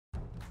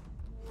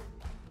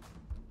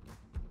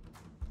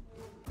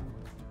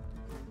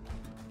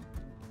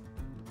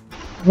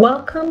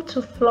Welcome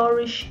to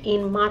Flourish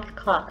in Math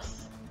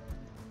class.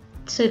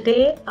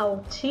 Today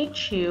I'll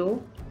teach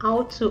you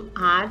how to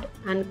add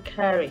and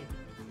carry.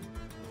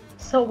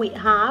 So we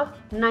have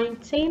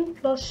 19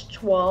 plus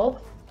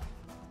 12.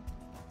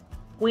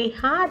 We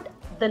had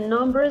the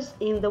numbers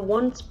in the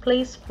ones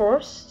place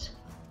first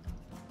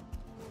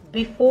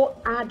before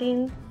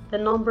adding the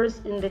numbers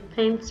in the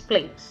tens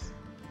place.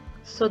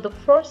 So the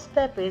first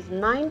step is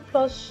 9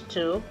 plus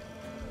 2.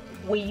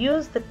 We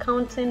use the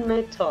counting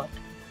method.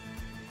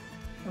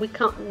 We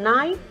count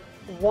 9,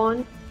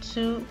 1,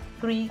 2,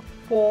 3,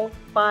 4,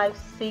 5,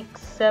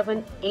 6,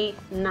 7, 8,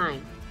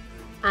 9.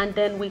 And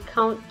then we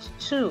count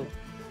 2,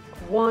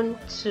 1,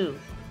 2.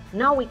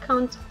 Now we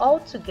count all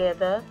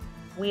together.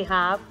 We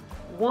have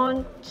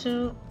 1,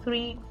 2,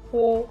 3,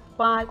 4,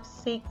 5,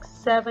 6,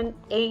 7,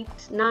 8,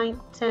 9,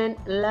 10,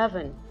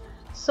 11.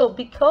 So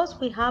because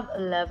we have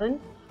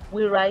 11,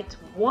 we write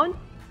 1,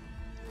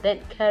 then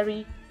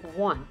carry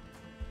 1.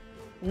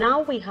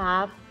 Now we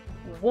have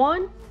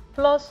 1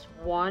 plus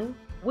 1,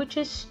 which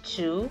is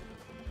 2,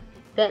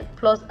 then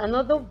plus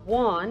another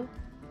 1,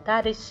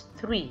 that is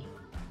 3.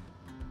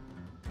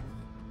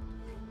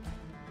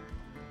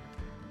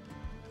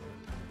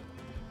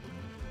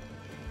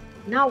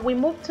 Now we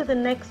move to the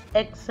next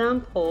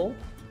example,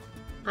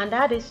 and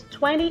that is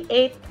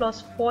 28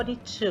 plus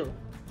 42.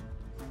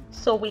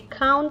 So we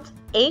count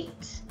 8,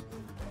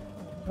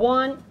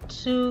 1,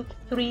 2,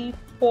 3,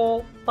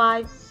 4,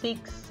 5,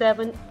 6,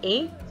 7,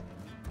 8,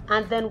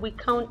 and then we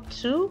count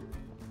 2,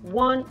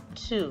 1,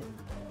 2.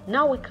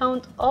 Now we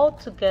count all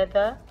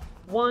together.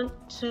 1,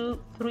 2,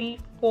 3,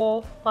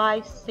 4,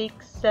 5,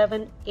 6,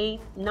 7, 8,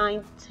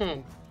 9,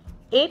 10.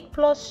 8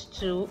 plus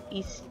 2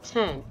 is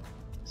 10.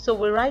 So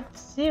we write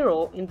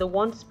 0 in the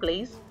ones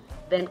place,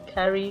 then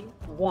carry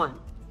 1.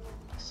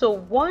 So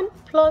 1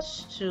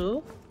 plus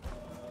 2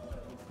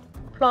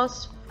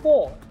 plus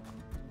 4.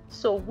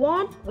 So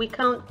 1, we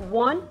count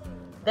 1,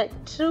 then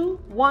 2,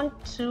 1,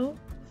 2,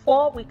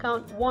 4, we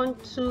count 1,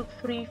 2,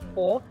 3,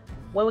 4.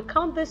 When we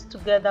count this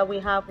together, we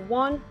have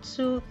 1,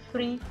 2,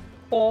 3,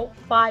 4,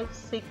 5,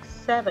 6,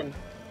 7.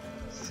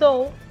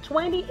 So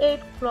 28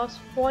 plus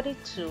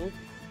 42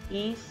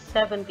 is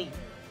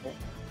 74.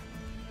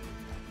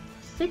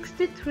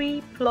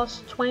 63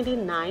 plus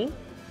 29,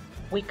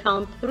 we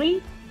count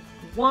 3,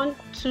 1,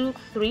 2,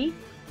 3,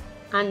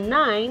 and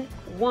 9,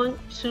 1,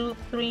 2,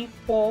 3,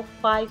 4,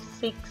 5,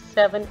 6,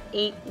 7,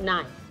 8,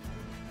 9.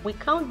 We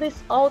count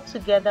this all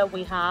together,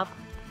 we have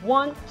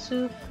 1,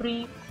 2,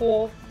 3,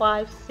 4,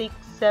 5, 6,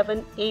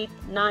 7, 8,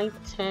 9,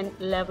 10,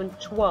 11,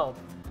 12.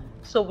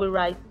 So we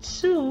write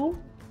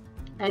 2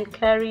 and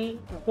carry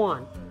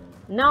 1.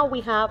 Now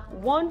we have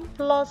 1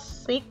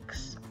 plus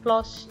 6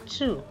 plus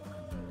 2.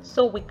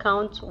 So we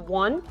count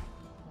 1,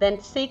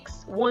 then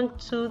 6, 1,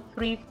 2,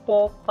 3,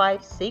 4,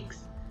 5, 6,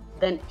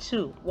 then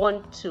 2,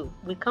 1, 2.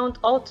 We count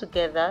all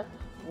together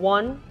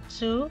 1,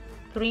 2,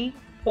 3,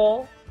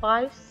 4,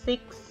 5,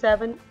 6,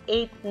 7,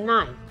 8,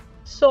 9.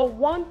 So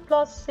 1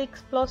 plus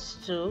 6 plus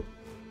 2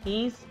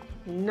 is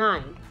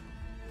 9.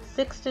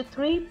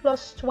 63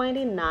 plus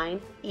 29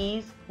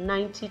 is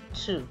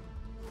 92.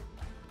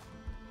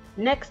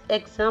 Next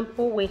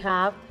example, we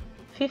have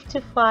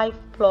 55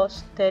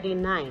 plus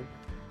 39.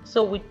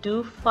 So we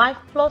do 5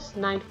 plus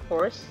 9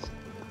 first.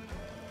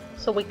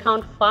 So we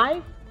count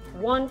 5,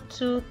 1,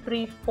 2,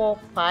 3, 4,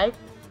 5.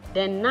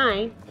 Then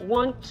 9,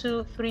 1,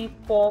 2, 3,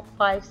 4,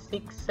 5,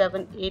 6,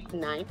 7, 8,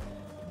 9.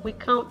 We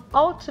count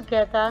all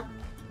together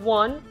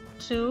 1,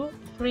 2,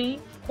 3,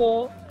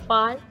 4,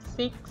 5,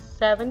 6,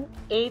 7,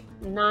 8,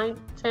 9,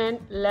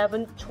 10,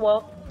 11,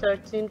 12,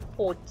 13,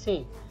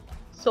 14.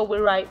 So we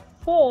write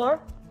 4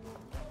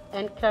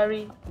 and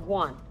carry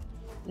 1.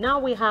 Now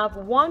we have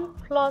 1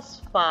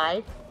 plus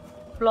 5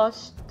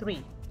 plus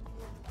 3.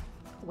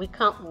 We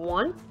count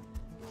 1,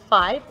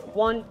 5,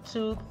 1,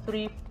 2,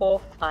 3,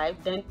 4,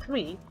 5, then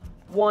 3,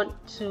 1,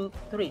 2,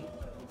 3.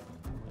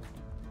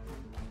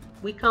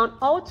 We count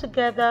all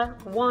together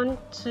 1,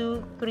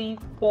 2, 3,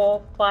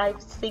 4,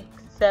 5, 6,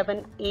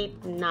 7,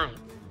 8, 9.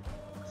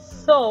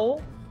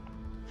 So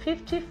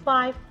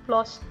 55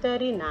 plus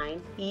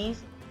 39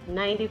 is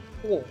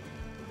 94.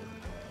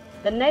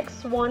 The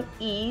next one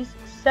is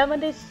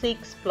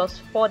 76 plus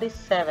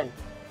 47.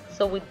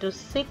 So we do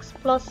 6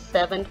 plus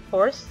 7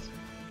 first.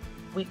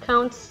 We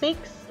count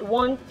 6,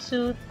 1,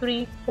 2,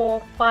 3,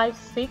 4, 5,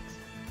 6,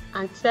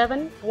 and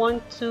 7,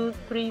 1, 2,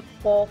 3,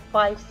 4,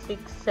 5,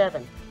 6,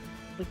 7.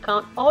 We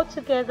count all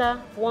together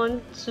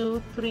 1,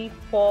 2, 3,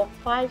 4,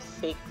 5,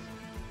 6,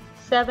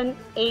 7,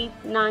 8,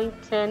 9,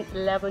 10,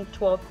 11,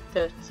 12,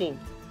 13.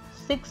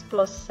 6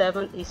 plus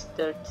 7 is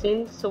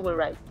 13, so we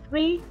write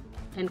 3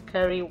 and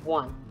carry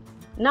 1.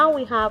 Now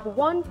we have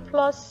 1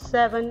 plus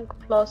 7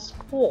 plus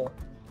 4.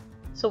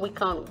 So we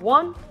count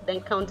 1, then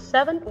count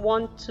 7,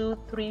 1, 2,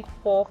 3,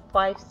 4,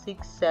 5,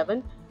 6,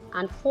 7,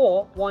 and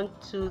 4, 1,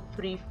 2,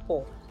 3,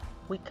 4.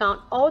 We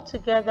count all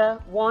together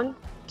 1,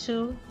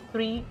 2,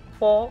 3,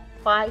 4,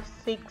 5,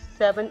 6,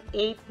 7,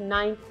 8,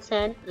 9,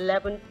 10,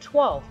 11,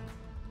 12.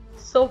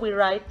 So we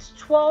write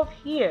 12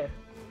 here.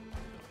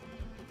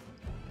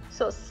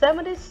 So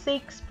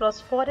 76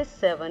 plus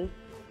 47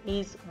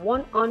 is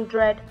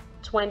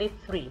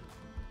 123.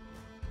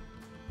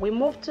 We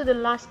move to the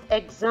last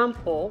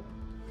example,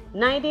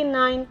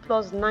 99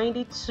 plus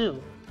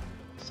 92.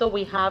 So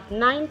we have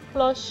 9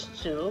 plus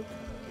 2.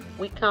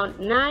 We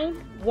count 9,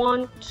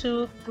 1,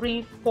 2,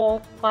 3,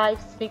 4, 5,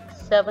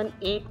 6, 7,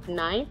 8,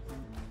 9,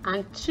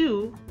 and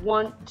 2,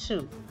 1,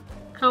 2.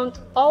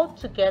 Count all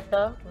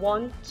together,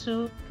 1,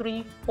 2,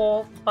 3,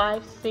 4,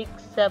 5,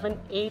 6,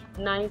 7, 8,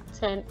 9,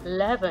 10,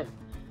 11.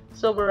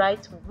 So we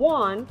write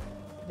 1,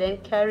 then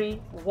carry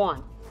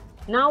 1.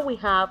 Now we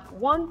have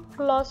 1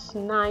 plus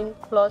 9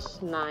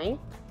 plus 9.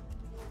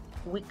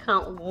 We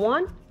count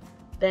 1,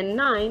 then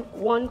 9,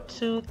 1,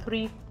 2,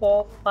 3,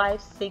 4,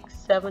 5, 6,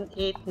 7,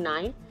 8,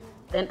 9.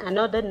 Then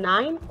another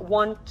 9,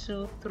 1,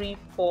 2, 3,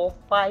 4,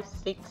 5,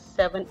 6,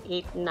 7,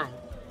 8, 9.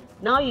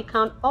 Now you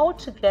count all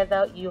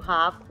together, you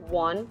have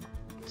 1,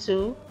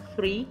 2,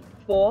 3,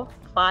 4,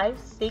 5,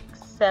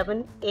 6,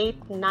 7,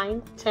 8,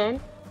 9,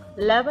 10,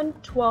 11,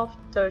 12,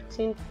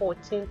 13,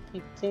 14,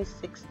 15,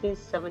 16,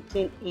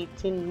 17,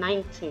 18,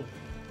 19.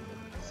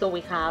 So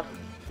we have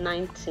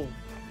 19.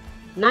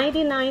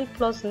 99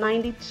 plus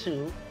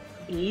 92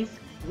 is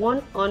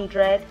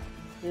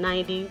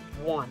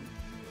 191.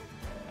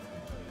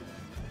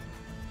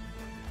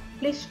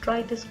 Please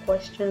try these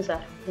questions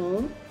at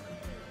home.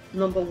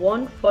 Number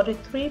 1,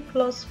 43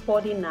 plus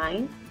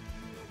 49.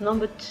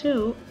 Number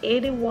 2,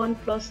 81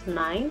 plus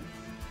 9.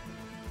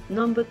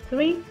 Number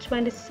 3,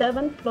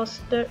 27 plus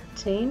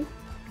 13.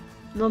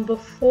 Number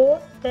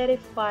 4,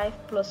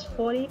 35 plus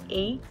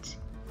 48.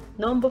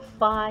 Number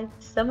 5,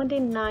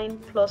 79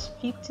 plus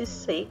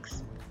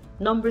 56.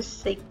 Number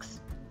 6,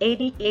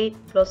 88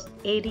 plus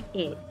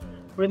 88.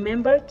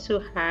 Remember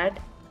to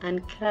add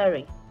and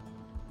carry.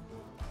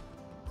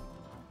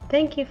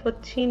 Thank you for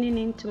tuning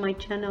in to my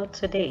channel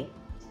today.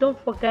 Don't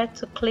forget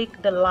to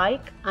click the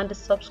like and the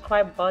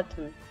subscribe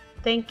button.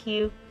 Thank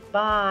you.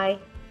 Bye.